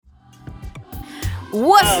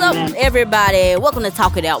What's up, everybody? Welcome to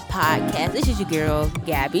Talk It Out Podcast. This is your girl,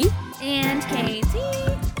 Gabby. And Katie.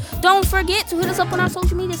 Don't forget to hit us up on our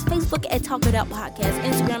social medias, Facebook at Talk It Out Podcast,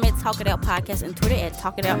 Instagram at Talk It Out Podcast, and Twitter at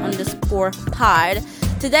Talk It Out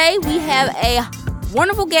 _pod. Today, we have a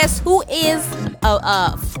wonderful guest who is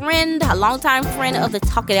a friend, a longtime friend of the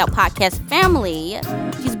Talk It Out Podcast family.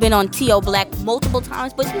 She's been on T.O. Black multiple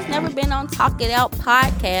times, but she's never been on Talk It Out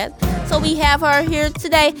Podcast. So we have her here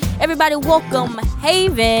today. Everybody welcome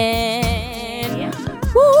Haven. Yeah.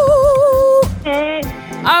 Woo! Hey.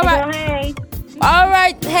 All right. Hey. All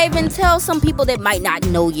right, Haven, tell some people that might not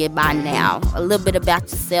know you by now a little bit about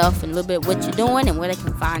yourself and a little bit what you're doing and where they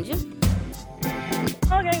can find you.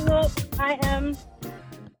 Okay, well, I am,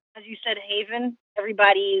 as you said, Haven,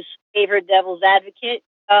 everybody's favorite devil's advocate.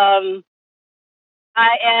 I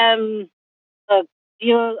am a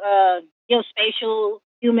geospatial,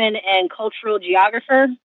 human, and cultural geographer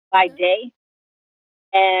by day,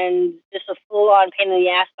 and just a full-on pain in the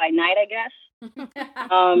ass by night, I guess.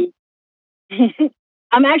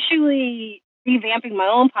 I'm actually revamping my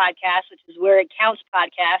own podcast, which is Where It Counts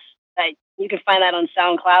podcast. You can find that on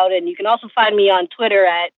SoundCloud, and you can also find me on Twitter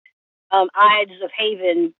at Ides of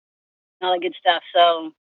Haven and all that good stuff.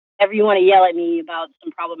 So, if you want to yell at me about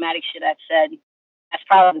some problematic shit I've said, that's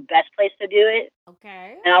probably the best place to do it.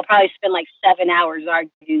 Okay. And I'll probably spend like 7 hours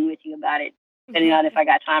arguing with you about it, depending on if I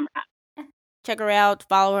got time or not. Check her out,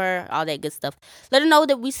 follow her, all that good stuff. Let her know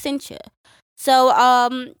that we sent you. So,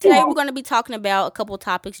 today we're going to be talking about a couple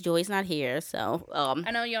topics. Joy's not here, so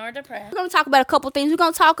I know you're depressed. we're going to talk about a couple things. We're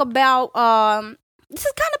going to talk about this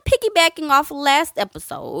is kind of piggybacking off of last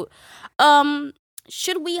episode.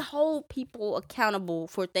 Should we hold people accountable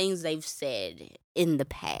for things they've said in the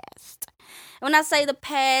past? When I say the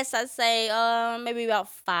past, I say maybe about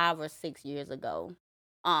 5 or 6 years ago.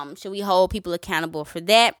 Should we hold people accountable for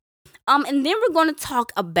that? And then we're going to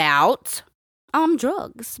talk about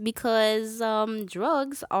drugs, because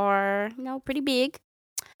drugs are, pretty big.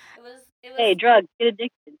 Hey, drugs, get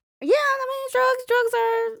addicted. Yeah, I mean, drugs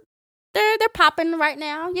are they're popping right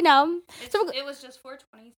now, It was just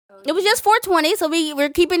 420. So it was just 420, so we're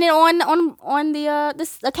keeping it on the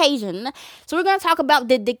this occasion. So we're gonna talk about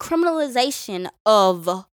the decriminalization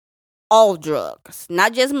of all drugs,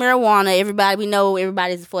 not just marijuana.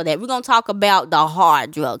 Everybody's for that. We're gonna talk about the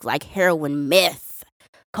hard drugs like heroin, meth,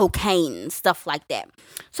 cocaine, stuff like that.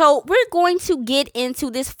 So we're going to get into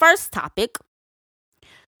this first topic.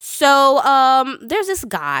 So there's this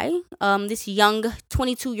guy, this young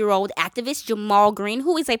 22-year-old activist, Jamal Green,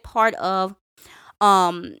 who is a part of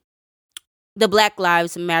the Black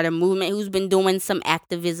Lives Matter movement, who's been doing some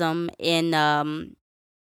activism in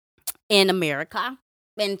America,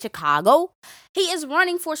 in Chicago. He is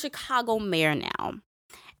running for Chicago mayor now.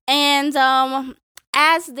 And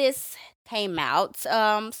as this came out,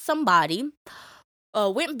 somebody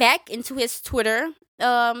went back into his Twitter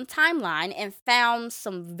timeline and found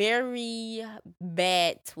some very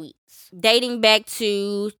bad tweets dating back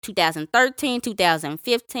to 2013,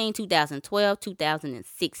 2015, 2012,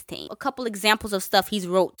 2016. A couple examples of stuff he's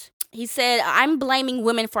wrote. He said, "I'm blaming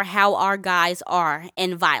women for how our guys are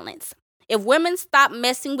and violence. If women stopped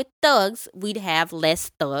messing with thugs, we'd have less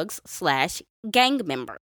thugs/gang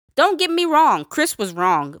members. Don't get me wrong, Chris was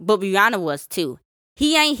wrong, but Rihanna was too.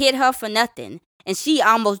 He ain't hit her for nothing, and she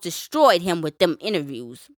almost destroyed him with them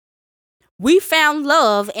interviews. We found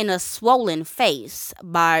love in a swollen face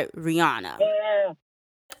by Rihanna. Yeah.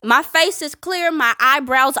 My face is clear, my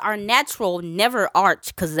eyebrows are natural, never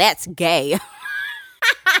arch, cause that's gay."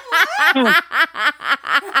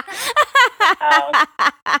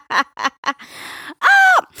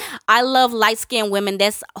 I love light-skinned women.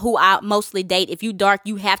 That's who I mostly date. If you dark,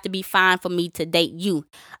 you have to be fine for me to date you.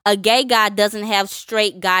 A gay guy doesn't have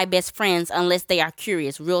straight guy best friends unless they are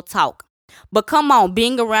curious. Real talk. But come on,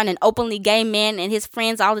 being around an openly gay man and his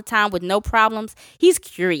friends all the time with no problems, he's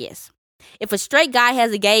curious. If a straight guy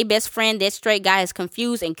has a gay best friend, that straight guy is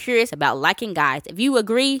confused and curious about liking guys. If you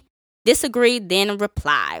agree, disagree, then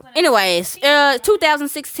reply. Anyways,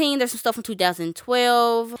 2016, there's some stuff from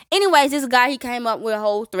 2012. Anyways, this guy, he came up with a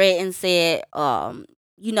whole thread and said,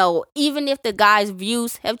 even if the guy's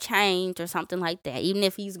views have changed or something like that, even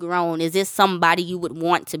if he's grown, is this somebody you would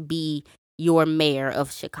want to be your mayor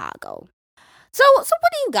of Chicago? So what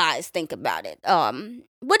do you guys think about it?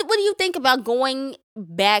 What do you think about going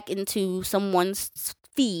back into someone's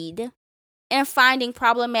feed and finding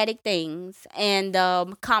problematic things and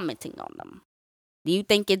commenting on them? Do you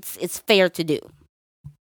think it's fair to do?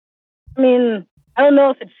 I mean, I don't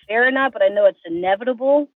know if it's fair or not, but I know it's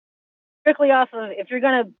inevitable. Strictly off of, if you're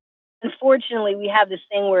going to, unfortunately, we have this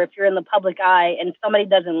thing where if you're in the public eye and somebody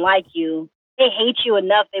doesn't like you, they hate you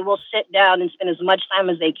enough, they will sit down and spend as much time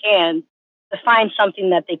as they can to find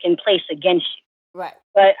something that they can place against you. Right.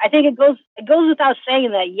 But I think it goes without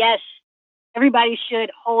saying that, yes, everybody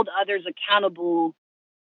should hold others accountable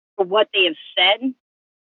for what they have said,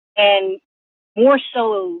 and more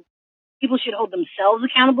so, people should hold themselves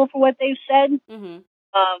accountable for what they've said. Mm-hmm.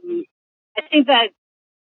 I think that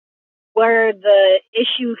where the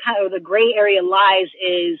issue, kind of the gray area lies,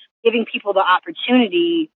 is giving people the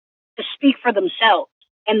opportunity to speak for themselves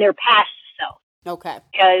and their past self. Okay.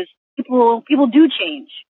 Because people do change.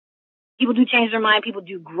 People do change their mind. People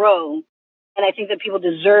do grow. And I think that people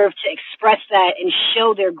deserve to express that and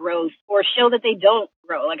show their growth, or show that they don't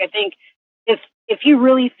grow. Like, I think if he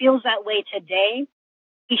really feels that way today,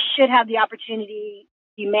 he should have the opportunity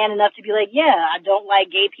to be man enough to be like, yeah, I don't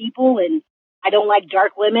like gay people and I don't like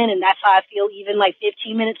dark women, and that's how I feel even like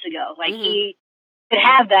 15 minutes ago. Like, he could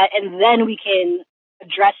have that, and then we can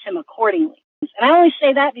address him accordingly. And I only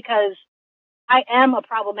say that because I am a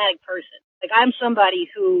problematic person. Like, I'm somebody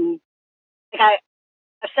who, like,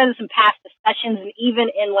 I've said this in past discussions and even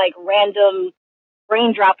in like random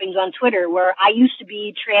brain droppings on Twitter, where I used to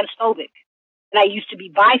be transphobic and I used to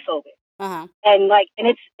be biphobic. Uh-huh. And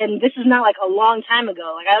this is not like a long time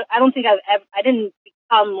ago. Like, I don't think I didn't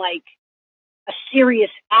become like a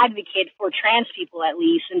serious advocate for trans people, at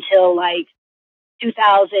least until like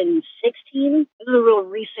 2016. This is a real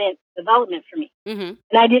recent development for me. Mm-hmm.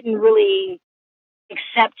 And I didn't really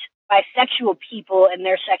accept bisexual people and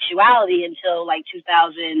their sexuality until like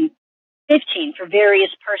 2015 for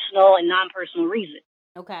various personal and non-personal reasons.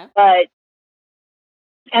 Okay.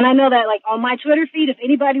 And I know that, like, on my Twitter feed, if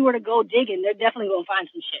anybody were to go digging, they're definitely going to find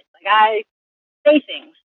some shit. Like, I say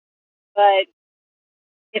things, but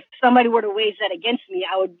if somebody were to wage that against me,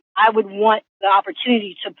 I would want the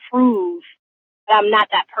opportunity to prove that I'm not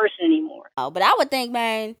that person anymore. Oh, but I would think,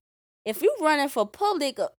 man, if you're running for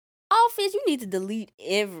public office, you need to delete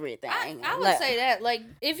everything. I would say that, like,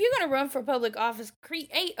 if you're gonna run for public office,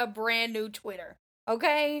 create a brand new Twitter.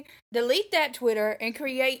 Okay, delete that Twitter and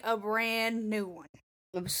create a brand new one.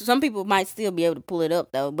 Some people might still be able to pull it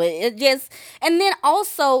up though, but it just, and then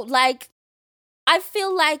also, like, I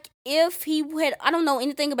feel like if he had, I don't know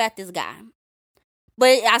anything about this guy,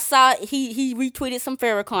 but I saw he retweeted some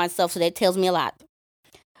Farrakhan stuff, so that tells me a lot.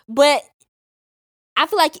 But I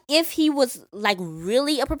feel like if he was like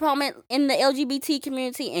really a proponent in the LGBT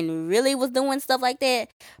community and really was doing stuff like that,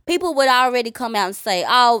 people would already come out and say,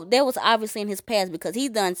 oh, that was obviously in his past because he's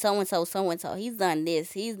done so-and-so, so-and-so. He's done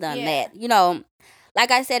this, he's done that. You know, like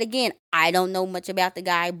I said, again, I don't know much about the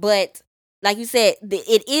guy, but like you said,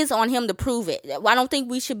 it is on him to prove it. I don't think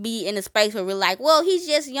we should be in a space where we're like, well, he's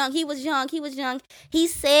just young. He was young. He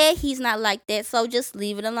said he's not like that, so just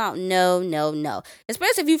leave it alone. No.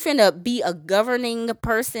 Especially if you're finna be a governing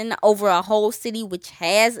person over a whole city which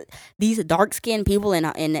has these dark-skinned people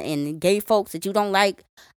and gay folks that you don't like.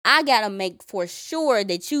 I gotta make for sure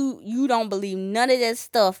that you don't believe none of that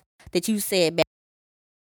stuff that you said back.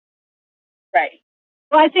 Right.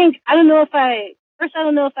 Well, I don't know if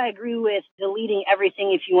I agree with deleting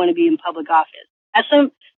everything if you want to be in public office.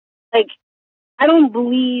 I don't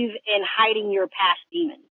believe in hiding your past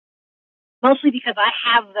demons. Mostly because I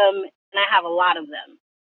have them and I have a lot of them.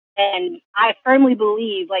 And I firmly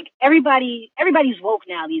believe, like, everybody's woke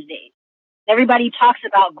now these days. Everybody talks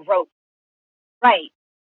about growth. Right.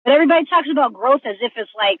 But everybody talks about growth as if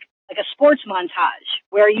it's like a sports montage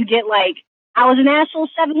where you get like, I was an asshole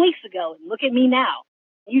 7 weeks ago and look at me now.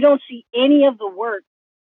 You don't see any of the work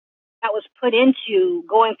that was put into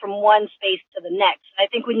going from one space to the next. I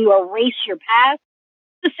think when you erase your past,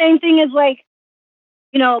 it's the same thing as, like,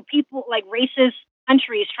 you know, people like racist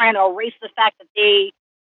countries trying to erase the fact that they,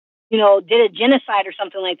 you know, did a genocide or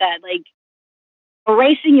something like that. Like,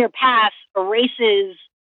 erasing your past erases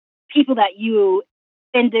people that you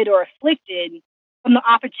offended or afflicted from the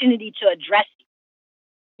opportunity to address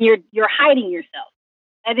you. You're hiding yourself.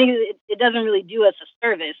 I think it doesn't really do us a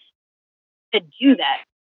service to do that.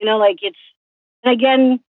 You know, like, it's, and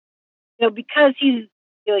again, you know, because he's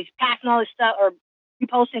passing all this stuff or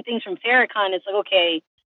reposting things from Farrakhan, it's like, okay,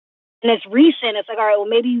 and it's recent, it's like, all right, well,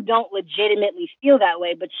 maybe you don't legitimately feel that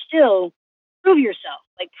way, but still prove yourself.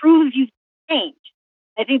 Like, prove if you've changed.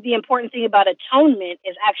 I think the important thing about atonement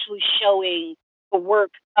is actually showing the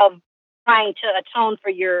work of trying to atone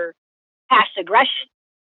for your past aggression.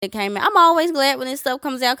 It came out. I'm always glad when this stuff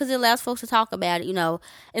comes out because it allows folks to talk about it, you know.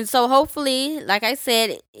 And so hopefully, like I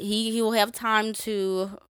said, he will have time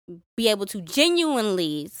to be able to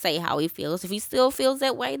genuinely say how he feels. If he still feels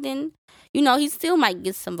that way, then, you know, he still might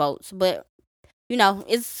get some votes. But, you know,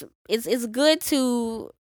 it's good to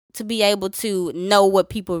to be able to know what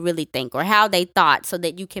people really think or how they thought, so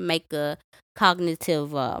that you can make a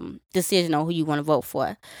cognitive decision on who you want to vote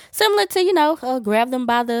for. Similar to grab them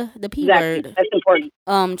by the P Exactly. word. That's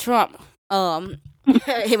important. Trump.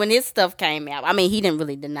 When his stuff came out, I mean, he didn't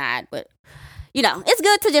really deny it, but it's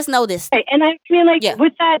good to just know this. Right. And I mean, like, Yeah.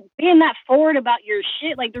 with that, being that forward about your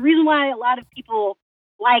shit, like, the reason why a lot of people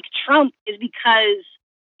like Trump is because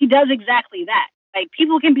he does exactly that. Like,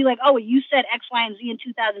 people can be like, oh, you said X, Y, and Z in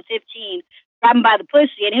 2015, grab him by the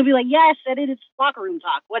pussy. And he'll be like, yeah, I said it. It's locker room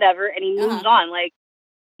talk, whatever. And he moves on. Like,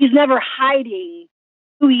 he's never hiding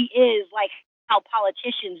who he is, like how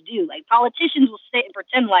politicians do. Like, politicians will sit and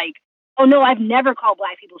pretend like, oh, no, I've never called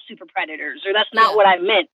black people super predators, or that's not what I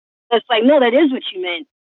meant. So it's like, no, that is what you meant.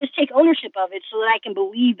 Just take ownership of it so that I can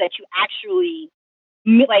believe that you actually,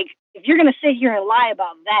 like, if you're going to sit here and lie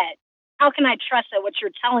about that, how can I trust that what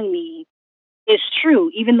you're telling me is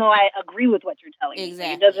true, even though I agree with what you're telling me?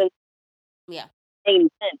 Like, it doesn't make any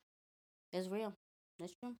sense. It's real.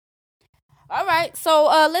 That's true. All right, so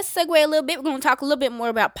let's segue a little bit. We're going to talk a little bit more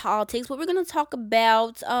about politics, but we're going to talk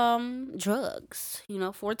about drugs.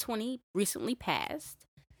 420 recently passed,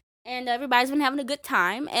 and everybody's been having a good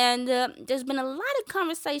time. And there's been a lot of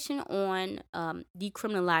conversation on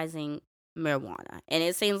decriminalizing marijuana, and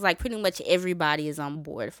it seems like pretty much everybody is on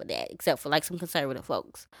board for that, except for like some conservative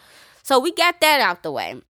folks. So we got that out the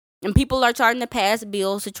way, and people are starting to pass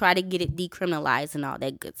bills to try to get it decriminalized and all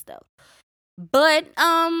that good stuff. But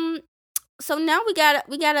so now we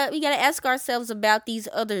gotta ask ourselves about these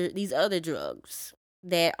other drugs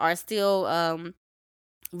that are still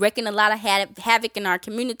wreaking a lot of havoc in our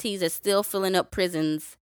communities, that's still filling up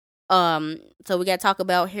prisons. So we gotta talk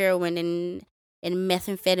about heroin and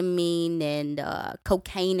methamphetamine and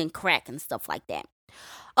cocaine and crack and stuff like that.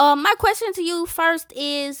 My question to you first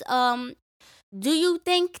is, do you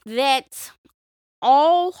think that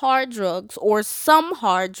all hard drugs or some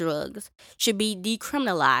hard drugs should be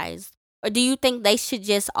decriminalized? Or do you think they should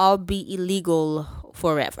just all be illegal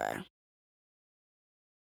forever?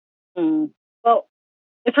 Well,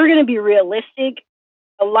 if we're going to be realistic,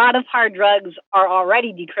 a lot of hard drugs are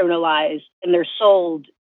already decriminalized and they're sold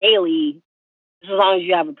daily as long as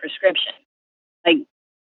you have a prescription. Like,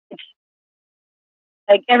 it's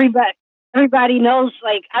like everybody knows.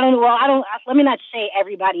 Like, let me not say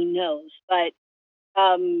everybody knows, but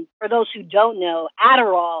for those who don't know,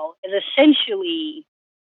 Adderall is essentially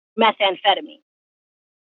methamphetamine.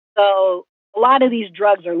 So a lot of these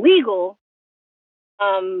drugs are legal,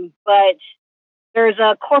 but there's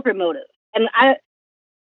a corporate motive. And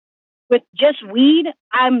with just weed,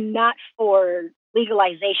 I'm not for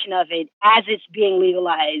legalization of it as it's being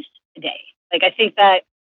legalized today. Like, I think that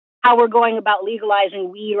how we're going about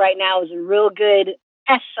legalizing weed right now is a real good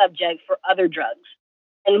test subject for other drugs.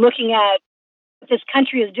 And looking at what this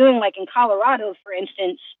country is doing, like in Colorado, for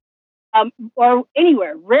instance, or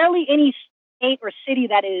anywhere, rarely any state or city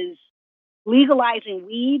that is legalizing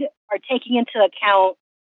weed are taking into account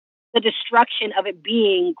the destruction of it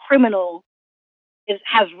being criminal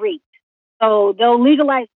has reaped. So they'll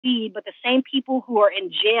legalize weed, but the same people who are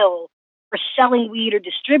in jail for selling weed or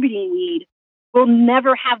distributing weed will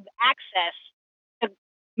never have access to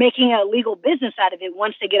making a legal business out of it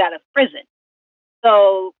once they get out of prison.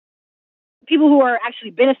 So people who are actually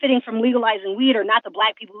benefiting from legalizing weed are not the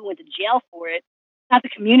black people who went to jail for it, not the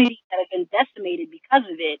communities that have been decimated because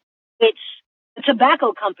of it. It's the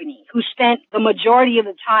tobacco company who spent the majority of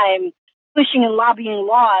the time pushing and lobbying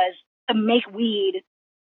laws to make weed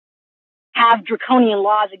have draconian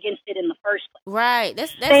laws against it in the first place. Right.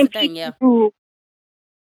 That's the thing, yeah.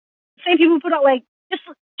 Same people who put out, like, just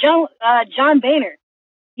John Boehner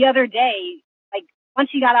the other day, like, once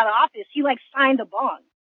he got out of office, he, like, signed a bond.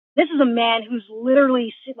 This is a man who's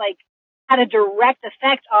literally, like, had a direct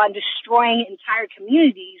effect on destroying entire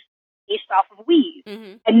communities based off of weed.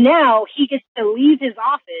 Mm-hmm. And now he gets to leave his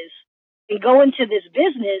office and go into this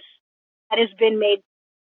business that has been made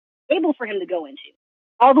able for him to go into.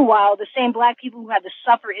 All the while, the same black people who had to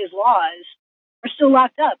suffer his laws are still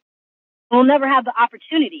locked up and will never have the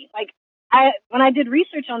opportunity. Like, when I did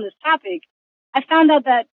research on this topic, I found out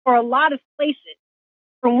that for a lot of places,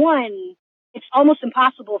 for one, it's almost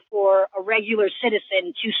impossible for a regular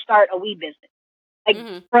citizen to start a weed business. Like,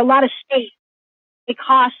 for a lot of states, it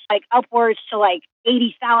costs like upwards to like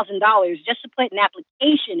 $80,000 just to put an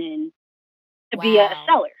application in to be a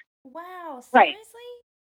seller. Wow, seriously? Right.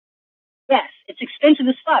 Yes, it's expensive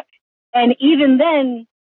as fuck. And even then,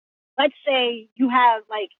 let's say you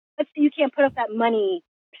can't put up that money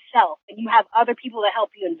yourself and you have other people to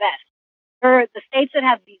help you invest. For the states that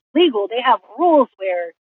have these legal, they have rules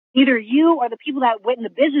where either you or the people that went into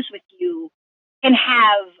business with you can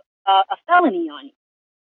have a felony on you.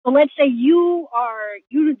 So let's say you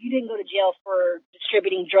didn't go to jail for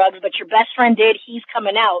distributing drugs, but your best friend did. He's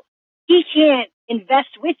coming out. He can't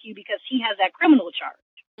invest with you because he has that criminal charge,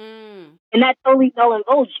 and that totally null and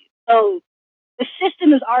voids you. So the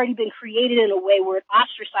system has already been created in a way where it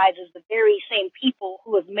ostracizes the very same people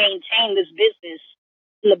who have maintained this business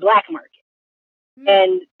in the black market.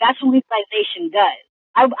 And that's what legalization does.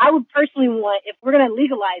 I would personally want, if we're going to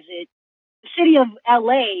legalize it, the city of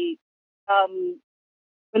LA,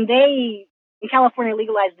 when California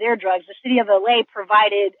legalized their drugs, the city of LA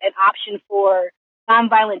provided an option for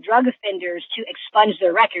nonviolent drug offenders to expunge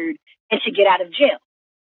their record and to get out of jail.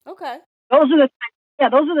 Okay. Those are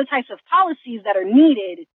the types of policies that are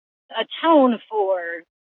needed to atone for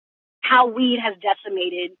how weed has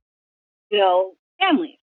decimated,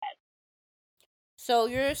 families. So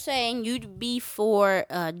you're saying you'd be for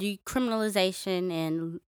decriminalization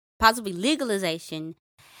and possibly legalization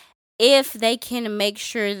if they can make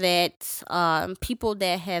sure that people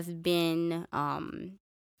that have been criminalized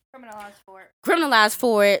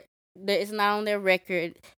for it, that it's not on their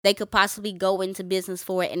record, they could possibly go into business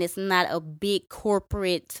for it, and it's not a big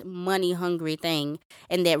corporate money hungry thing,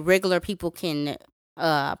 and that regular people can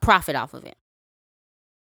profit off of it.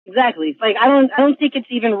 Exactly. Like I don't think it's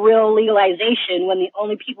even real legalization when the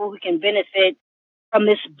only people who can benefit from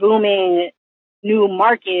this booming new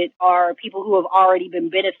market are people who have already been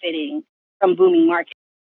benefiting from booming market.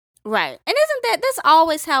 Right. And that's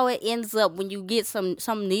always how it ends up when you get some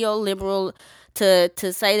neoliberal to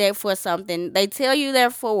say they're for something. They tell you they're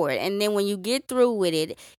for it, and then when you get through with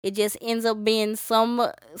it, it just ends up being some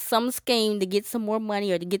scheme to get some more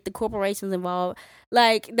money or to get the corporations involved.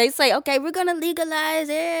 Like they say, okay, we're gonna legalize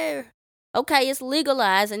it. Okay, it's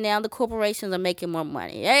legalized, and now the corporations are making more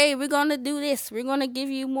money. Hey, we're gonna do this. We're gonna give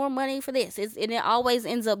you more money for this. And it always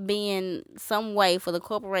ends up being some way for the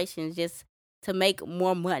corporations just to make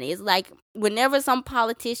more money. It's like whenever some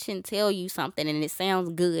politician tell you something and it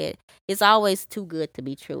sounds good, it's always too good to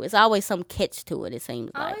be true. It's always some catch to it, it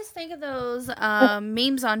seems like. I always think of those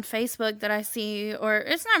memes on Facebook that I see, or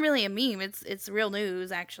it's not really a meme, it's real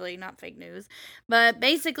news actually, not fake news. But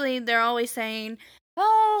basically they're always saying,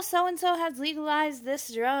 oh, so-and-so has legalized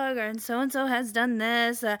this drug, or so-and-so has done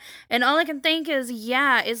this. And all I can think is,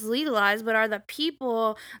 yeah, it's legalized, but are the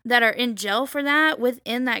people that are in jail for that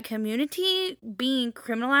within that community being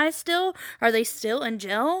criminalized still? Are they still in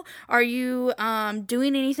jail? Are you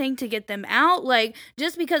doing anything to get them out? Like,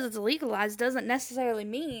 just because it's legalized doesn't necessarily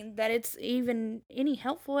mean that it's even any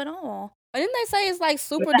helpful at all. Didn't they say it's like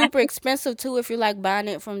super duper expensive too if you're like buying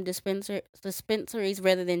it from dispensaries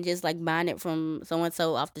rather than just like buying it from so and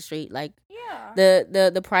so off the street? Like, yeah,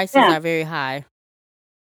 the prices are very high.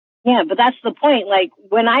 Yeah, but that's the point. Like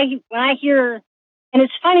when I hear, and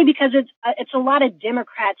it's funny because it's a lot of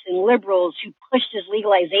Democrats and liberals who push this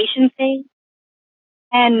legalization thing,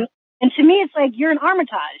 and to me it's like you're an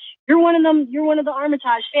Armitage. You're one of them. You're one of the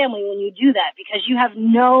Armitage family when you do that because you have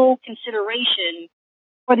no consideration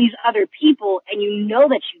for these other people, and you know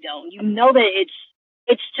that you don't. You know that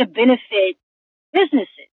it's to benefit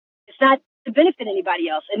businesses. It's not to benefit anybody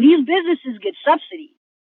else. And these businesses get subsidies.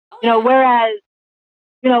 Whereas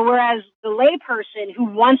the layperson who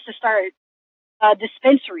wants to start a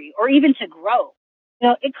dispensary or even to grow,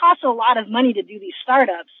 it costs a lot of money to do these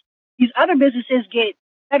startups. These other businesses get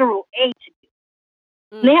federal aid to do.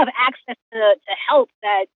 And they have access to help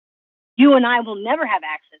that you and I will never have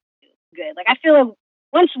access to. Good. Like I feel like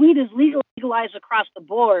once weed is legalized across the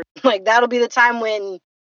board, like that'll be the time when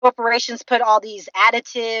corporations put all these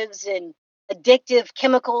additives and addictive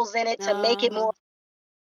chemicals in it to make it more.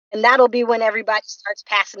 And that'll be when everybody starts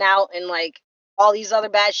passing out and like all these other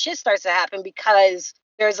bad shit starts to happen because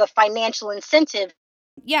there's a financial incentive.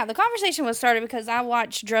 Yeah, the conversation was started because I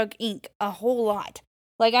watched Drug Inc. a whole lot.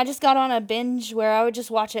 Like I just got on a binge where I would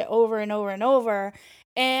just watch it over and over and over.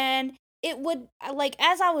 And it would, like,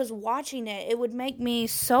 as I was watching it, it would make me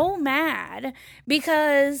so mad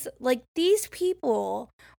because, like, these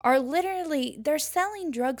people are literally, they're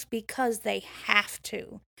selling drugs because they have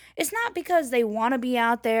to. It's not because they want to be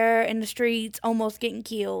out there in the streets almost getting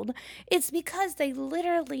killed. It's because they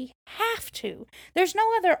literally have to. There's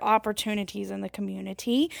no other opportunities in the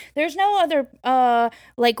community. There's no other,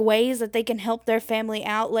 ways that they can help their family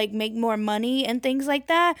out, like make more money and things like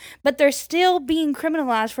that. But they're still being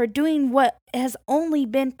criminalized for doing what has only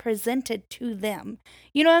been presented to them.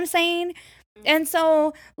 You know what I'm saying? And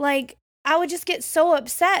so, like, I would just get so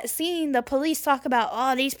upset seeing the police talk about,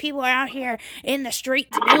 oh, these people are out here in the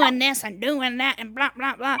streets doing this and doing that and blah,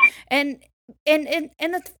 blah, blah. And And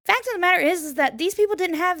the fact of the matter is that these people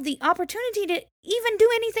didn't have the opportunity to even do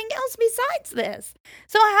anything else besides this.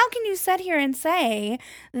 So how can you sit here and say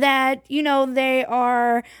that, they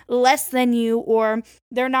are less than you, or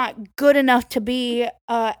they're not good enough to be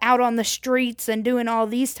out on the streets and doing all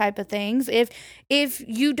these type of things, if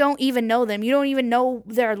you don't even know them, you don't even know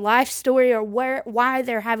their life story or why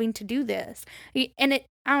they're having to do this. And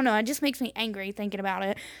I don't know, it just makes me angry thinking about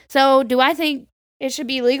it. So do I think it should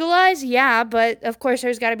be legalized? Yeah, but of course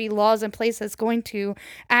there's got to be laws in place that's going to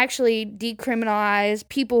actually decriminalize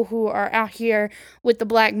people who are out here with the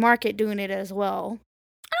black market doing it as well.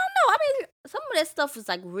 No, I mean, some of that stuff is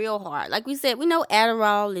like real hard. Like we said, we know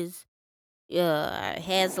Adderall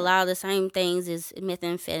has a lot of the same things as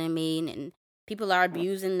methamphetamine, and people are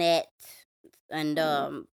abusing that. And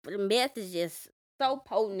but meth is just so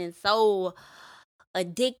potent and so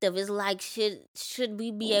addictive. It's like should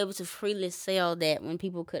we be able to freely sell that when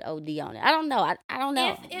people could OD on it? I don't know. I don't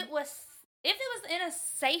know. If it was in a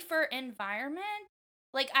safer environment,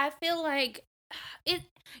 like I feel like it.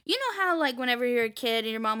 You know how like whenever you're a kid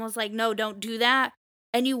and your mom was like, "No, don't do that,"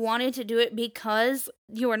 and you wanted to do it because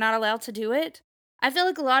you were not allowed to do it. I feel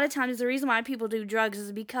like a lot of times the reason why people do drugs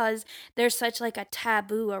is because there's such like a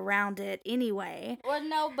taboo around it anyway. Well,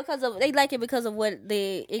 no, because of they like it because of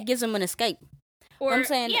it gives them an escape. Or I'm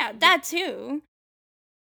saying, yeah, that too.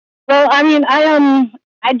 Well, I mean,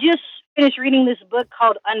 I just finished reading this book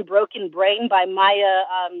called Unbroken Brain by Maya.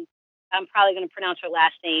 I'm probably going to pronounce her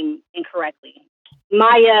last name incorrectly.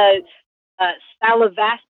 Maya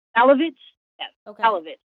Salovitz. Yeah, okay.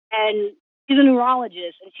 Salovitz. And she's a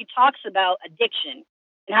neurologist, and she talks about addiction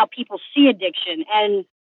and how people see addiction. And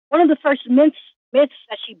one of the first myths that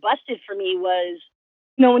she busted for me was,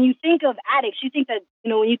 when you think of addicts, you think that,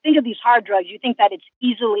 when you think of these hard drugs, you think that it's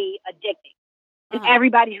easily addicting. And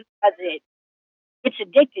everybody who does it, it's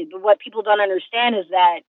addicted. But what people don't understand is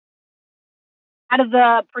that out of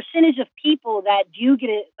the percentage of people that do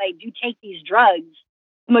take these drugs,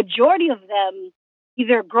 the majority of them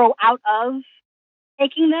either grow out of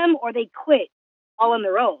taking them or they quit all on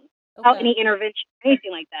their own without any intervention or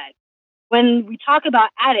anything like that. When we talk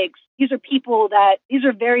about addicts, these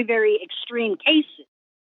are very, very extreme cases.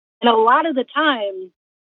 And a lot of the time,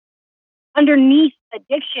 underneath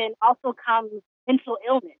addiction also comes mental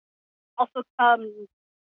illness. Also comes,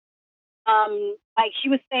 like she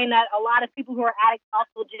was saying, that a lot of people who are addicts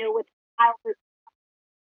also deal with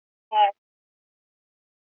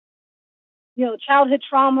childhood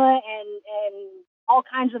trauma and all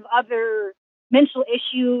kinds of other mental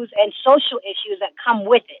issues and social issues that come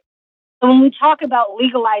with it. So when we talk about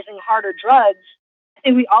legalizing harder drugs, I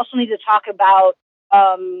think we also need to talk about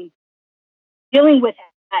dealing with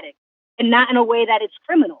addicts, and not in a way that it's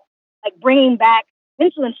criminal, like bringing back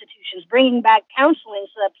mental institutions, bringing back counseling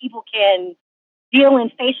so that people can deal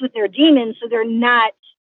and face with their demons so they're not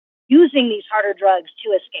using these harder drugs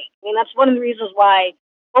to escape. I mean, that's one of the reasons why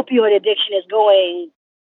opioid addiction is growing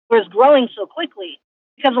so quickly,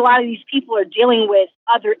 because a lot of these people are dealing with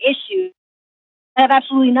other issues that have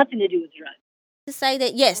absolutely nothing to do with drugs. To say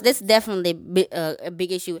that, yes, that's definitely a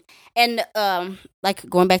big issue. And like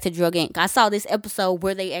going back to Drug Inc., I saw this episode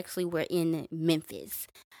where they actually were in Memphis,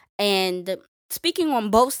 and speaking on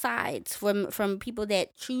both sides, from people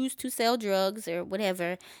that choose to sell drugs or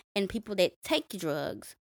whatever, and people that take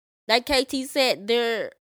drugs. Like KT said,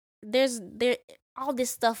 there's all this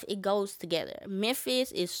stuff, it goes together.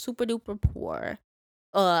 Memphis is super duper poor.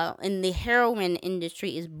 And the heroin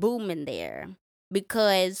industry is booming there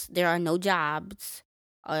because there are no jobs.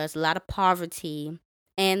 There's a lot of poverty,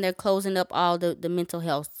 and they're closing up all the mental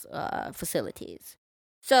health facilities.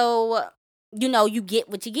 So, you get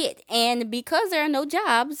what you get. And because there are no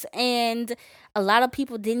jobs and a lot of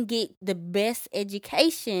people didn't get the best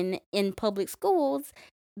education in public schools,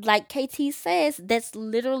 like KT says, that's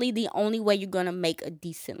literally the only way you're going to make a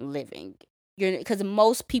decent living. Because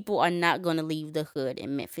most people are not going to leave the hood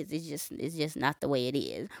in Memphis. It's just not the way it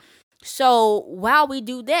is. So while we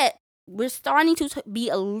do that, we're starting to be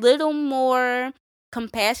a little more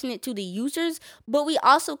compassionate to the users, but we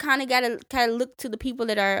also kind of look to the people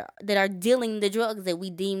that are dealing the drugs that we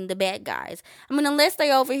deem the bad guys. I mean, unless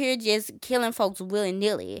they're over here just killing folks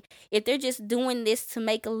willy-nilly, if they're just doing this to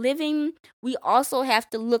make a living, we also have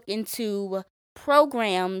to look into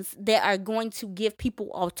programs that are going to give people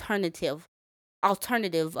alternative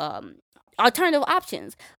options.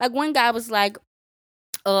 Like one guy was like,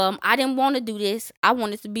 I didn't want to do this. I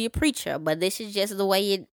wanted to be a preacher, but this is just the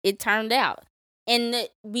way it turned out. And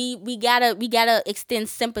we gotta extend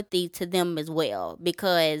sympathy to them as well,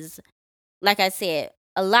 because like I said,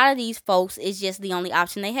 a lot of these folks is just the only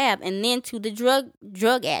option they have. And then to the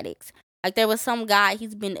drug addicts, Like there was some guy,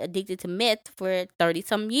 he's been addicted to meth for 30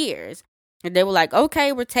 some years. And they were like,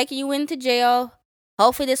 okay, we're taking you into jail.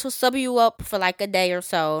 Hopefully this will sober you up for like a day or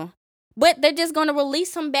so. But they're just gonna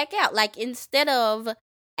release him back out. Like instead of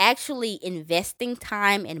actually investing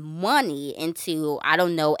time and money into, I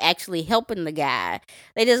don't know, actually helping the guy,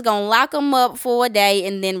 they just gonna lock him up for a day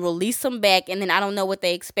and then release him back, and then I don't know what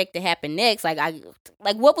they expect to happen next. Like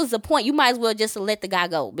what was the point? You might as well just let the guy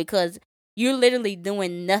go, because you're literally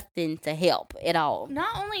doing nothing to help at all.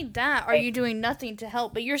 Not only that are you doing nothing to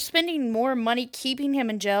help, but you're spending more money keeping him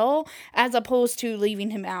in jail as opposed to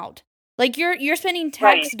leaving him out. Like you're spending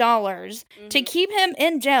tax dollars to keep him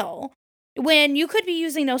in jail when you could be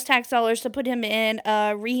using those tax dollars to put him in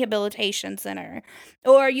a rehabilitation center,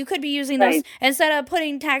 or you could be using those instead of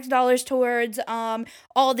putting tax dollars towards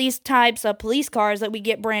all these types of police cars that we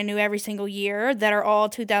get brand new every single year that are all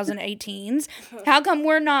 2018s. How come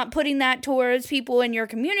we're not putting that towards people in your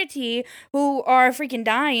community who are freaking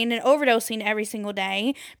dying and overdosing every single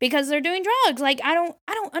day because they're doing drugs? Like I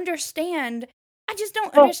don't understand. I just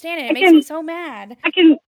don't understand it. It makes me so mad.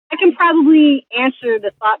 I can probably answer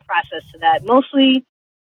the thought process to that. Mostly,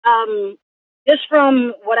 just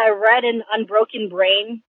from what I read in Unbroken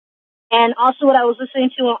Brain, and also what I was listening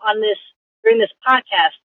to during this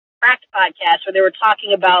podcast, Cracked podcast, where they were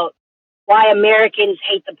talking about why Americans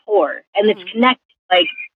hate the poor, and it's connected. Like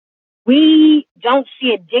we don't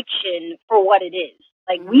see addiction for what it is.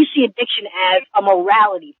 Like we see addiction as a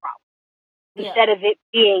morality problem instead of it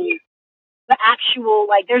being the actual,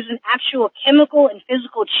 like, there's an actual chemical and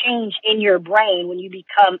physical change in your brain when you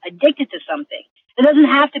become addicted to something. It doesn't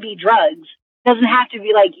have to be drugs. It doesn't have to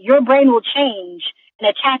be like your brain will change and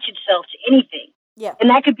attach itself to anything. Yeah. And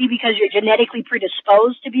that could be because you're genetically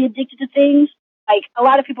predisposed to be addicted to things. Like a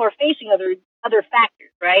lot of people are facing other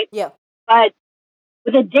factors, right? Yeah. But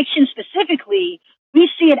with addiction specifically, we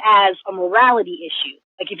see it as a morality issue.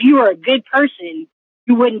 Like if you were a good person,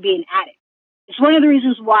 you wouldn't be an addict. It's one of the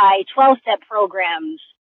reasons why 12-step programs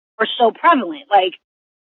are so prevalent. Like,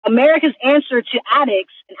 America's answer to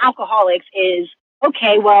addicts and alcoholics is,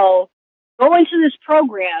 okay, well, go into this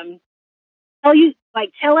program,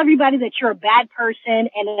 tell everybody that you're a bad person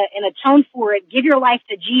and atone for it, give your life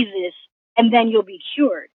to Jesus, and then you'll be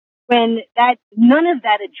cured. When none of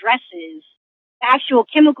that addresses the actual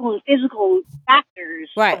chemical and physical factors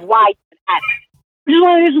of why you're an addict. Which is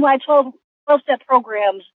one of the reasons why 12-step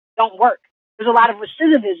programs don't work. There's a lot of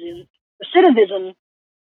recidivism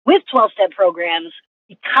with 12-step programs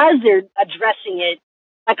because they're addressing it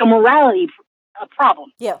like a morality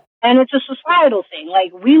problem. Yeah. And it's a societal thing.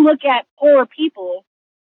 Like, we look at poor people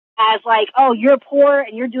as like, oh, you're poor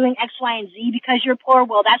and you're doing X, Y, and Z because you're poor.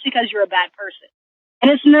 Well, that's because you're a bad person.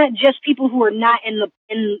 And it's not just people who are not in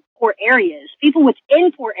poor areas. People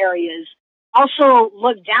within poor areas also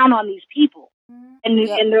look down on these people. And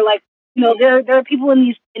they're like, you know, there are people in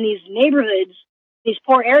these neighborhoods, these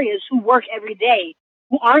poor areas, who work every day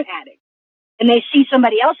who aren't addicts, and they see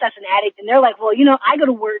somebody else that's an addict, and they're like, well, you know, I go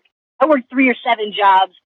to work, I work 3 or 7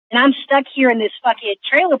 jobs, and I'm stuck here in this fucking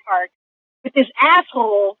trailer park with this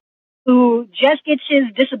asshole who just gets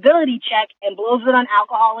his disability check and blows it on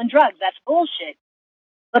alcohol and drugs. That's bullshit.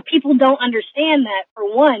 But people don't understand that, for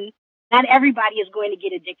one, not everybody is going to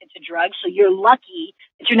get addicted to drugs, so you're lucky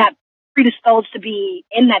that you're not predisposed to be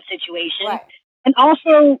in that situation. Right. And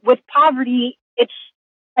also with poverty, it's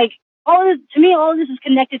like all of this is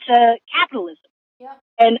connected to capitalism. Yeah.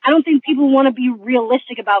 And I don't think people want to be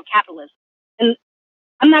realistic about capitalism. And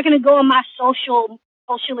I'm not going to go on my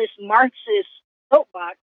socialist Marxist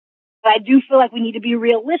soapbox, but I do feel like we need to be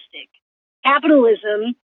realistic.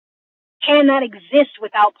 Capitalism cannot exist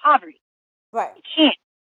without poverty. Right. It can't.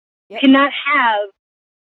 Yep. You cannot have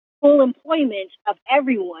full employment of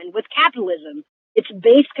everyone with capitalism. It's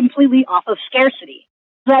based completely off of scarcity.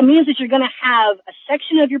 So that means that you're going to have a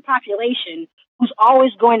section of your population who's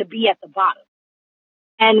always going to be at the bottom.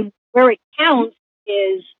 And where it counts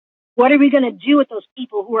is, what are we going to do with those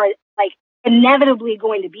people who are like inevitably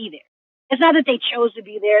going to be there? It's not that they chose to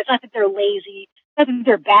be there. It's not that they're lazy. It's not that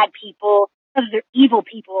they're bad people. It's not that they're evil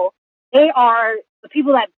people. They are the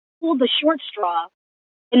people that pulled the short straw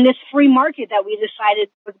in this free market that we decided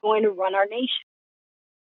was going to run our nation.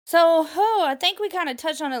 So, I think we kind of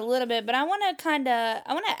touched on it a little bit, but I want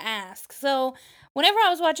to ask. So, whenever I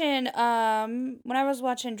was watching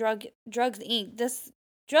Drugs Inc., this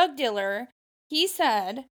drug dealer, he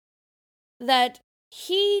said that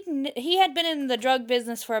he had been in the drug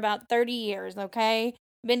business for about 30 years, okay?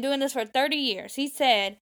 Been doing this for 30 years. He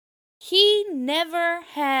said he never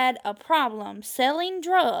had a problem selling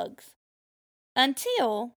drugs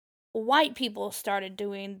until white people started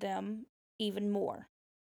doing them even more.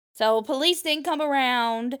 So police didn't come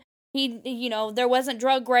around. There wasn't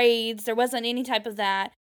drug raids. There wasn't any type of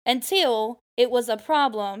that until it was a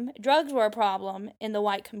problem. Drugs were a problem in the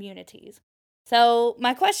white communities. So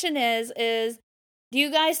my question is, do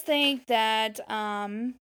you guys think that,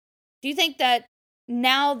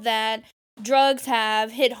 now that drugs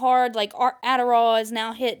have hit hard, like Adderall has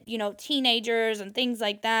now hit, teenagers and things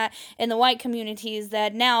like that in the white communities,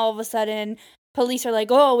 that now all of a sudden police are like,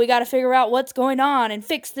 oh, we got to figure out what's going on and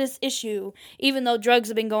fix this issue, even though drugs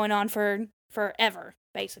have been going on for forever,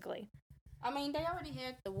 basically. I mean, they already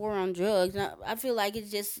had the war on drugs. I feel like it's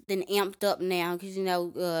just been amped up now because,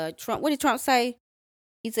 Trump, what did Trump say?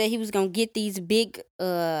 He said he was going to get these big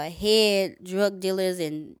head drug dealers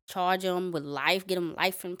and charge them with life, get them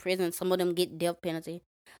life in prison. Some of them get death penalty.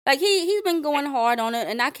 Like, he's been going hard on it,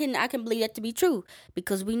 and I can believe that to be true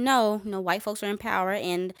because we know, white folks are in power,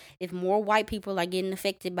 and if more white people are getting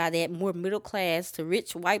affected by that, more middle class to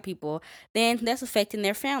rich white people, then that's affecting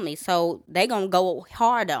their families. So they going to go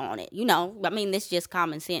harder on it, I mean, that's just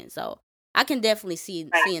common sense. So I can definitely seeing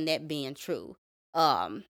that being true.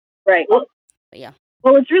 Right. Well, yeah.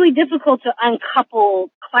 Well, it's really difficult to uncouple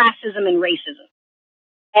classism and racism.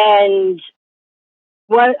 And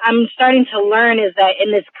what I'm starting to learn is that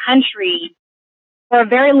in this country, for a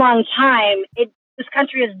very long time, this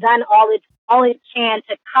country has done all it can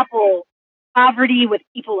to couple poverty with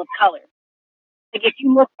people of color. Like if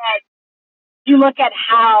you look at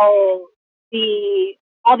how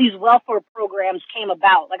all these welfare programs came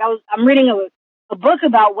about. Like I'm reading a book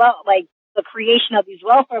about the creation of these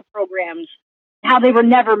welfare programs, how they were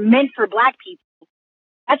never meant for Black people.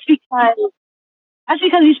 That's because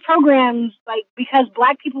these programs, because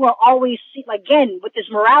Black people are always again with this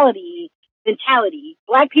morality mentality,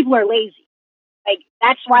 Black people are lazy.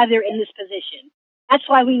 That's why they're in this position. That's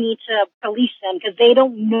why we need to police them, because they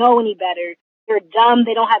don't know any better. They're dumb.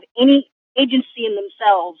 They don't have any agency in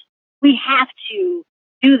themselves. We have to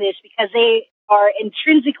do this because they are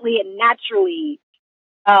intrinsically and naturally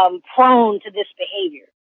prone to this behavior.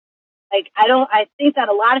 I think that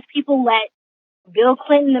a lot of people let Bill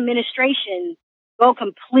Clinton administration go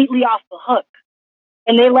completely off the hook.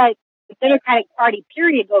 And they let the Democratic Party,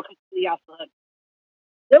 period, go completely off the hook.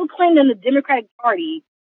 Bill Clinton and the Democratic Party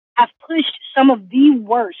have pushed some of the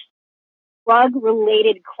worst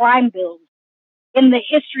drug-related crime bills in the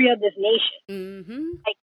history of this nation. Mm-hmm.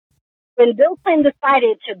 When Bill Clinton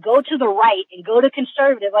decided to go to the right and go to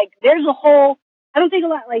conservative, there's a whole, I don't think a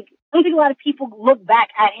lot of people look back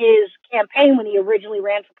at his campaign when he originally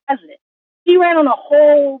ran for president. He ran on a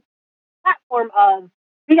whole platform of,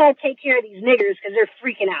 we got to take care of these niggers because they're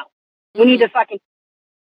freaking out. We need to the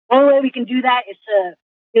only way we can do that is to,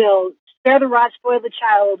 spare the rod, spoil the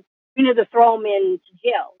child. We need to throw them into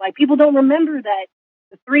jail. People don't remember that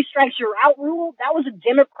the 3 strikes you're out rule, that was a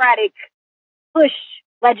Democratic push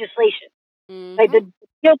legislation. Mm-hmm. The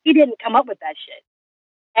GOP didn't come up with that shit.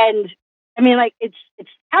 And I mean, it's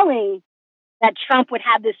telling that Trump would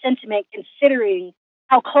have this sentiment considering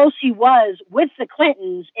how close he was with the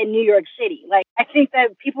Clintons in New York City. I think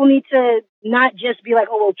that people need to not just be like,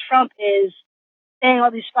 oh, well, Trump is saying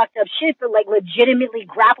all these fucked up shit, but legitimately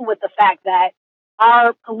grapple with the fact that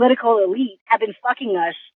our political elite have been fucking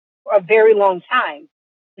us for a very long time.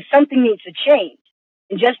 Something needs to change.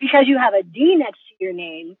 And just because you have a D next to your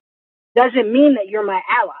name doesn't mean that you're my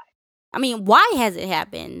ally. I mean, why has it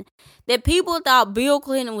happened that people thought Bill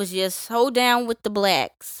Clinton was just so down with the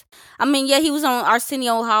blacks? I mean, yeah, he was on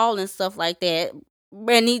Arsenio Hall and stuff like that.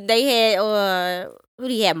 And they had,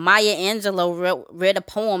 Maya Angelou read a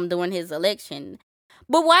poem during his election.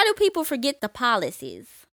 But why do people forget the policies?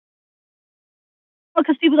 Well,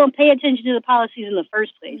 because people don't pay attention to the policies in the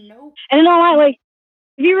first place. Nope. And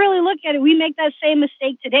if you really look at it, we make that same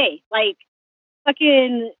mistake today.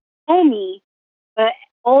 Fucking Comey, the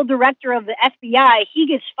old director of the FBI, he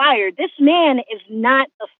gets fired. This man is not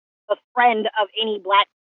a friend of any Black.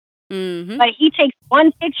 Mm-hmm. But he takes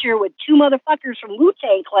one picture with 2 motherfuckers from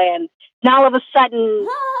Wu-Tang Clan, and all of a sudden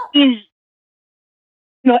he's,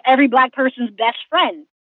 every Black person's best friend.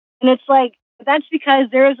 And it's that's because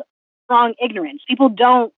there's strong ignorance. People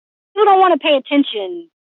don't want to pay attention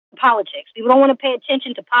to politics. People don't want to pay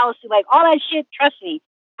attention to policy. All that shit, trust me.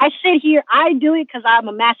 I sit here, I do it because I'm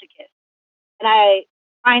a masochist. And I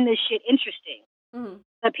find this shit interesting. Mm-hmm.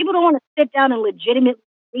 But people don't want to sit down and legitimately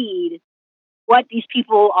read what these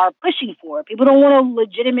people are pushing for. People don't want to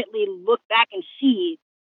legitimately look back and see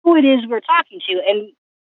who it is we're talking to.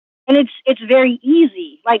 And it's very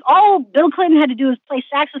easy. All Bill Clinton had to do is play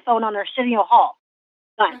saxophone on Arsenio Hall.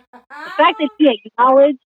 Done. The fact that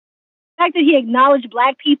he acknowledged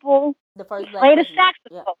Black people, the first played a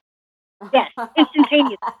saxophone. Yeah. Yes,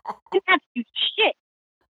 instantaneous. He didn't have to do shit.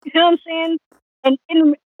 You know what I'm saying? And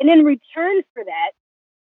in return for that,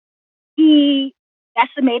 he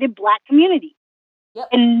decimated black communities. Yep.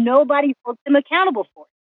 And nobody holds him accountable for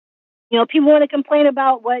it. People want to complain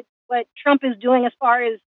about what Trump is doing as far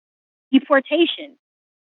as deportation.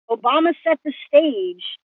 Obama set the stage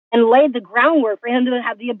and laid the groundwork for him to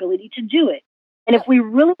have the ability to do it. And if we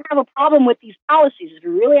really have a problem with these policies, if we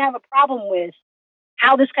really have a problem with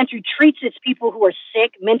how this country treats its people who are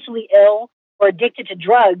sick, mentally ill, or addicted to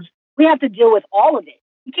drugs, we have to deal with all of it.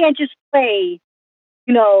 You can't just play,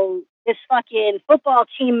 this fucking football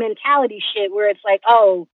team mentality shit where it's like,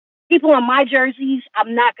 oh, people on my jerseys,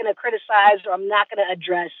 I'm not going to criticize or I'm not going to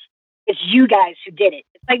address. It's you guys who did it.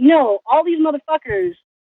 It's like, no, all these motherfuckers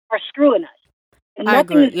are screwing us. And I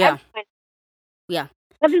nothing agree. is Yeah. ever, Yeah.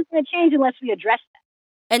 nothing's going to change unless we address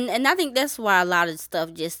that. And I think that's why a lot of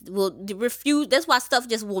stuff just will refuse. That's why stuff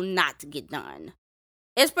just will not get done.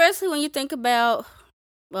 Especially when you think about,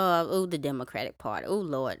 the Democratic Party. Oh,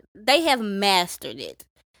 Lord. They have mastered it.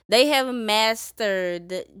 They have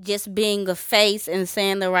mastered just being a face and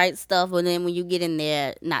saying the right stuff, but then when you get in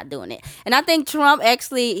there, not doing it. And I think Trump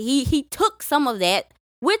actually, he took some of that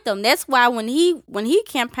with him. That's why when he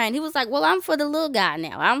campaigned, he was like, well, I'm for the little guy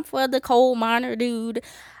now. I'm for the coal miner dude.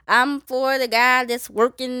 I'm for the guy that's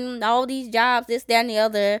working all these jobs, this, that, and the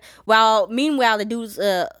other. While meanwhile, the dude's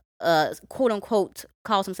quote unquote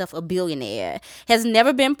calls himself a billionaire, has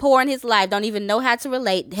never been poor in his life, don't even know how to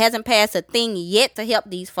relate, hasn't passed a thing yet to help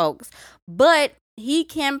these folks. But he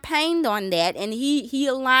campaigned on that, and he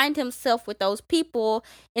aligned himself with those people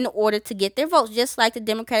in order to get their votes, just like the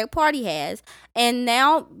Democratic Party has. And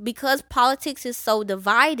now, because politics is so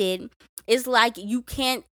divided, it's like you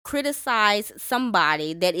can't criticize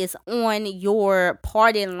somebody that is on your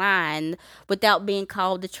party line without being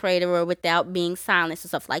called a traitor or without being silenced and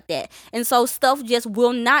stuff like that. And so stuff just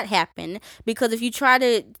will not happen, because if you try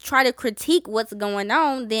to critique what's going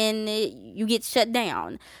on, then you get shut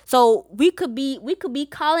down. So we could be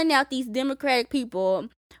calling out these Democratic people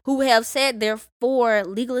who have said they're for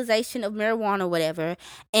legalization of marijuana or whatever,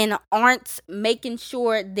 and aren't making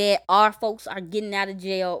sure that our folks are getting out of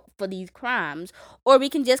jail for these crimes. Or we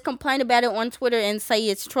can just complain about it on Twitter and say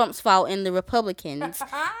it's Trump's fault and the Republicans,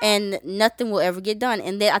 and nothing will ever get done.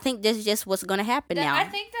 And I think that's just what's going to happen now. I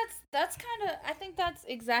think that's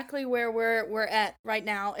exactly where we're at right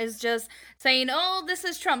now, is just saying, oh, this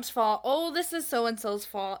is Trump's fault, oh, this is so and so's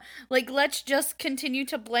fault. Like, let's just continue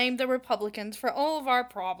to blame the Republicans for all of our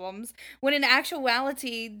problems, when in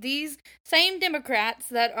actuality these same Democrats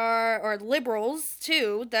that are, or liberals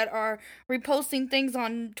too, that are reposting things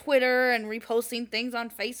on Twitter and reposting things on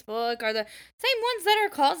Facebook, are the same ones that are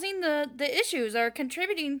causing the issues, are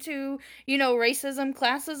contributing to, racism,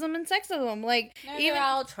 classism, and sexism. Like, They're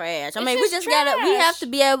all trash. I mean, we have to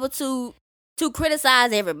be able to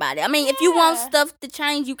criticize everybody. I mean, if you want stuff to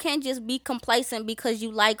change, you can't just be complacent because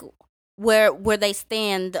you like where they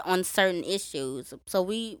stand on certain issues. So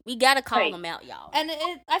we got to call them out, y'all. And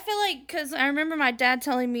I feel like, because I remember my dad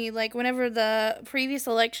telling me, like, whenever the previous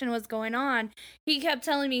election was going on, he kept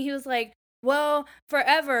telling me, he was like, well,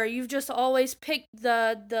 forever you've just always picked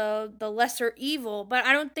the lesser evil. But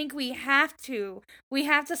I don't think we have to. We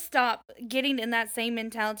have to stop getting in that same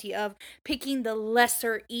mentality of picking the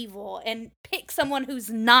lesser evil and pick someone who's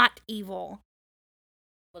not evil.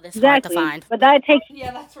 Well, that's hard to find. But that takes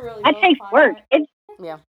that's really that takes work. It's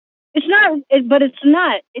not, but it's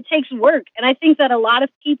not. It takes work, and I think that a lot of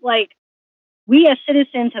people, like, we as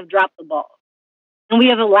citizens, have dropped the ball, and we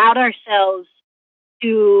have allowed ourselves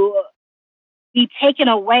to be taken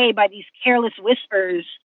away by these careless whispers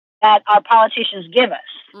that our politicians give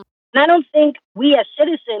us. And I don't think we as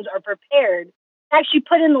citizens are prepared to actually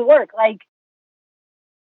put in the work. Like,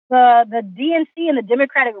 the DNC and the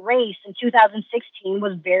Democratic race in 2016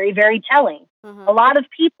 was very, very telling. Mm-hmm. A lot of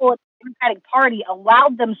people at the Democratic Party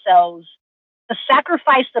allowed themselves to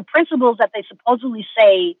sacrifice the principles that they supposedly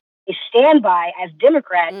say they stand by as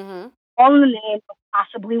Democrats, mm-hmm. all in the name of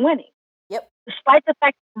possibly winning. Yep. Despite the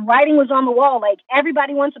fact that the writing was on the wall, like,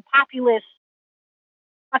 everybody wants a populist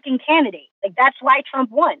fucking candidate. Like, that's why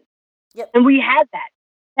Trump won. Yep. And we had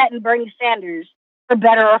that in Bernie Sanders, for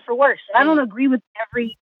better or for worse. And I don't agree with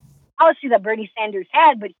every policy that Bernie Sanders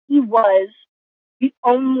had, but he was the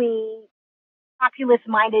only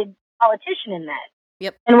populist-minded politician in that.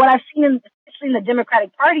 Yep. And what I've seen, especially in the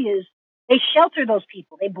Democratic Party, is they shelter those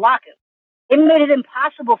people. They block them. They made it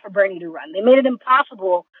impossible for Bernie to run. They made it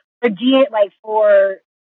impossible for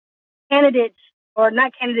candidates, or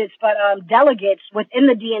not candidates, but delegates within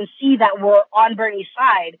the DNC that were on Bernie's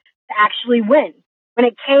side to actually win. When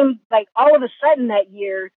it came, like, all of a sudden that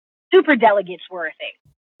year, super delegates were a thing.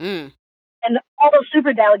 Mm. And all those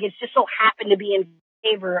super delegates just so happened to be in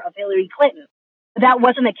favor of Hillary Clinton. But that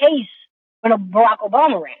wasn't the case when Barack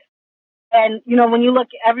Obama ran. And, when you look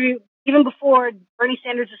even before Bernie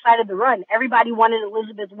Sanders decided to run, everybody wanted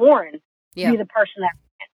Elizabeth Warren to be the person that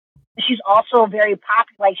ran. She's also very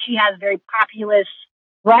popular, she has very populist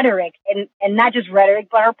rhetoric, and not just rhetoric,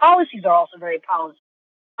 but her policies are also very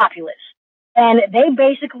populist. And they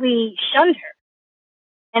basically shunned her.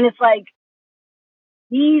 And it's like,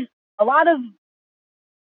 a lot of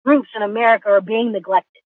groups in America are being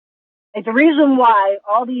neglected. Like, the reason why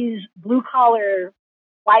all these blue-collar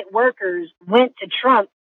white workers went to Trump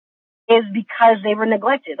is because they were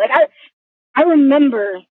neglected. Like, I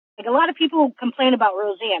remember, like, a lot of people complain about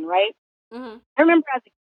Roseanne, right? Mm-hmm. I remember as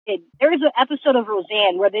a kid, there was an episode of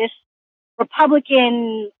Roseanne where this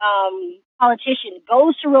Republican politician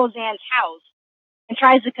goes to Roseanne's house and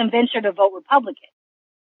tries to convince her to vote Republican.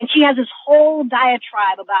 And she has this whole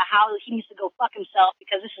diatribe about how he needs to go fuck himself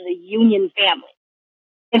because this is a union family.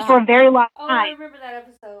 And for a very long time. Oh, I remember that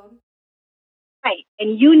episode. Right.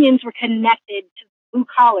 And unions were connected to blue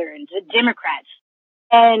collar and to Democrats.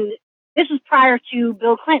 And this is prior to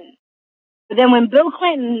Bill Clinton. But then when Bill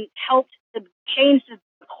Clinton helped to change the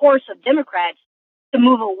course of Democrats to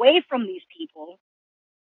move away from these people,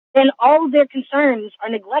 then all of their concerns are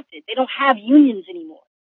neglected. They don't have unions anymore.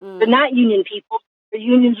 They're not union people. Their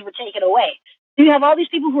unions were taken away. So you have all these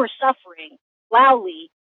people who are suffering loudly.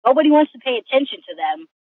 Nobody wants to pay attention to them.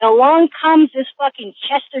 And along comes this fucking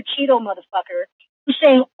Chester Cheeto motherfucker who's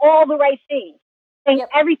saying all the right things, saying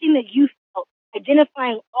everything that you felt,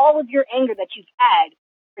 identifying all of your anger that you've had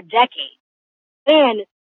for decades, and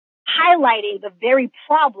highlighting the very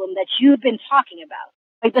problem that you've been talking about.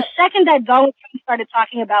 Like, the second that Donald Trump started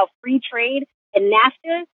talking about free trade and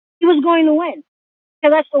NAFTA, he was going to win.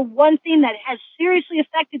 Because that's the one thing that has seriously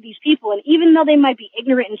affected these people. And even though they might be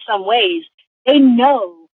ignorant in some ways, they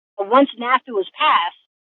know that once NAFTA was passed,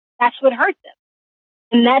 that's what hurt them.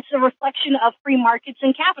 And that's a reflection of free markets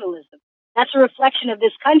and capitalism. That's a reflection of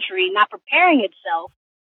this country not preparing itself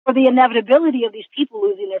for the inevitability of these people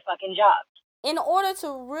losing their fucking jobs. In order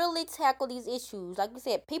to really tackle these issues, like we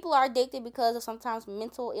said, people are addicted because of sometimes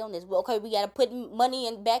mental illness. Well, okay, we got to put money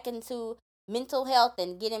back into mental health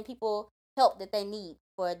and getting people help that they need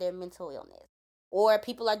for their mental illness. Or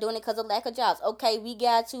people are doing it because of lack of jobs. Okay, we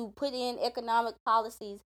got to put in economic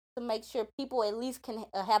policies to make sure people at least can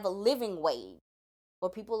have a living wage. Or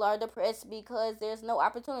people are depressed because there's no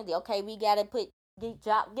opportunity. Okay, we got to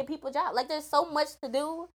get people jobs. Like, there's so much to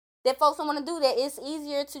do that folks don't want to do that. It's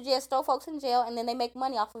easier to just throw folks in jail and then they make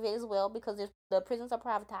money off of it as well because the prisons are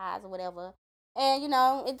privatized or whatever. And,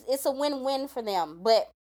 it's a win-win for them.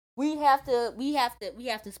 But we have to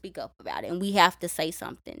speak up about it, and we have to say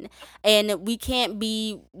something. And we can't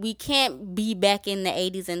be back in the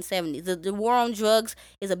 80s and 70s. The war on drugs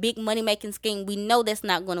is a big money-making scheme. We know that's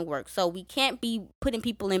not going to work. So we can't be putting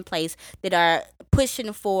people in place that are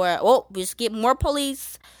pushing for, just get more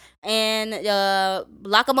police and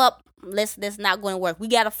lock them up. That's not going to work. We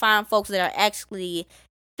got to find folks that are actually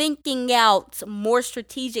thinking out more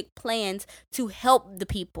strategic plans to help the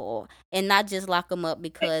people and not just lock them up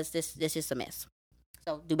because this is just a mess.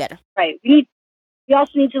 So do better. Right. We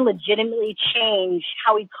also need to legitimately change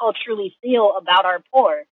how we culturally feel about our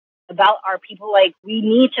poor, about our people. Like, we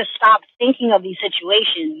need to stop thinking of these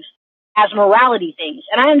situations as morality things.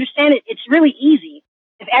 And I understand it's really easy.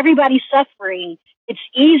 If everybody's suffering, it's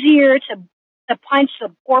easier to punch the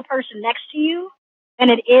poor person next to you than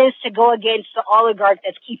it is to go against the oligarch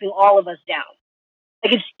that's keeping all of us down.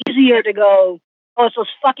 Like, it's easier to go, it's those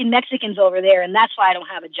fucking Mexicans over there, and that's why I don't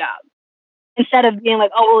have a job. Instead of being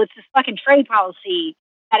like, it's this fucking trade policy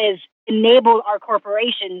that has enabled our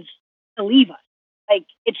corporations to leave us. Like,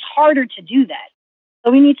 it's harder to do that.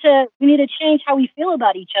 So we need to change how we feel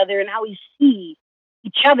about each other and how we see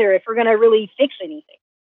each other if we're going to really fix anything.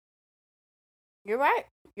 You're right.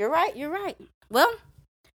 Well,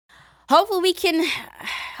 hopefully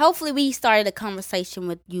we started a conversation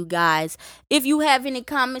with you guys. If you have any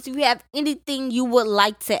comments, if you have anything you would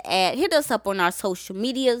like to add, hit us up on our social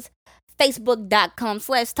medias.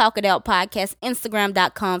 Facebook.com/talkitoutpodcast,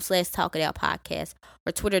 Instagram.com/talkitoutpodcast,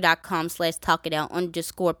 or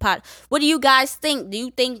Twitter.com/talkitout_pod. What do you guys think? Do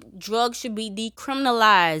you think drugs should be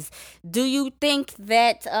decriminalized? Do you think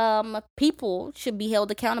that people should be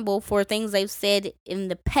held accountable for things they've said in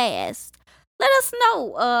the past? Let us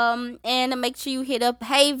know. And make sure you hit up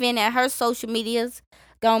Haven at her social medias.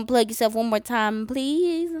 Go and plug yourself one more time,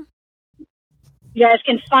 please. You guys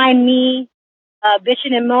can find me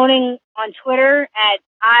bitching and moaning on Twitter at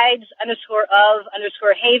 @ides_of_haven,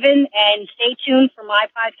 and stay tuned for my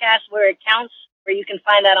podcast, Where It Counts, where you can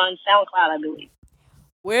find that on SoundCloud, I believe.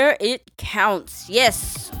 Where it counts.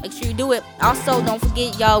 Yes. Make sure you do it. Also, don't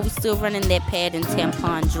forget, y'all, we still running that pad and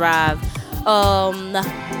tampon drive.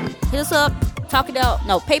 Hit us up. Talk it out.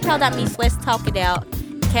 No, PayPal.me/talk it out.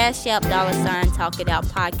 Cash App $ Talk It Out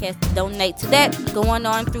podcast. Donate to that. Going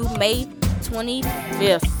on through May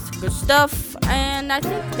 25th. Good stuff. And I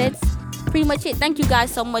think that's pretty much it. Thank you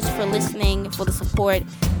guys so much for listening, for the support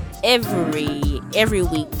every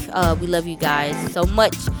week. We love you guys so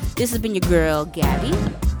much. This has been your girl Gabby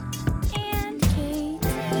And Katie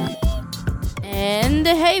and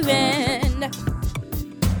Haven.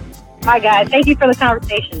 Bye, guys. Thank you for the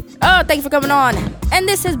conversation. Oh, thank you for coming on. And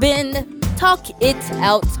this has been Talk It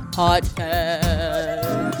Out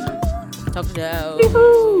podcast. Talk it out.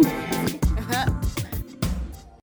 Woo-hoo.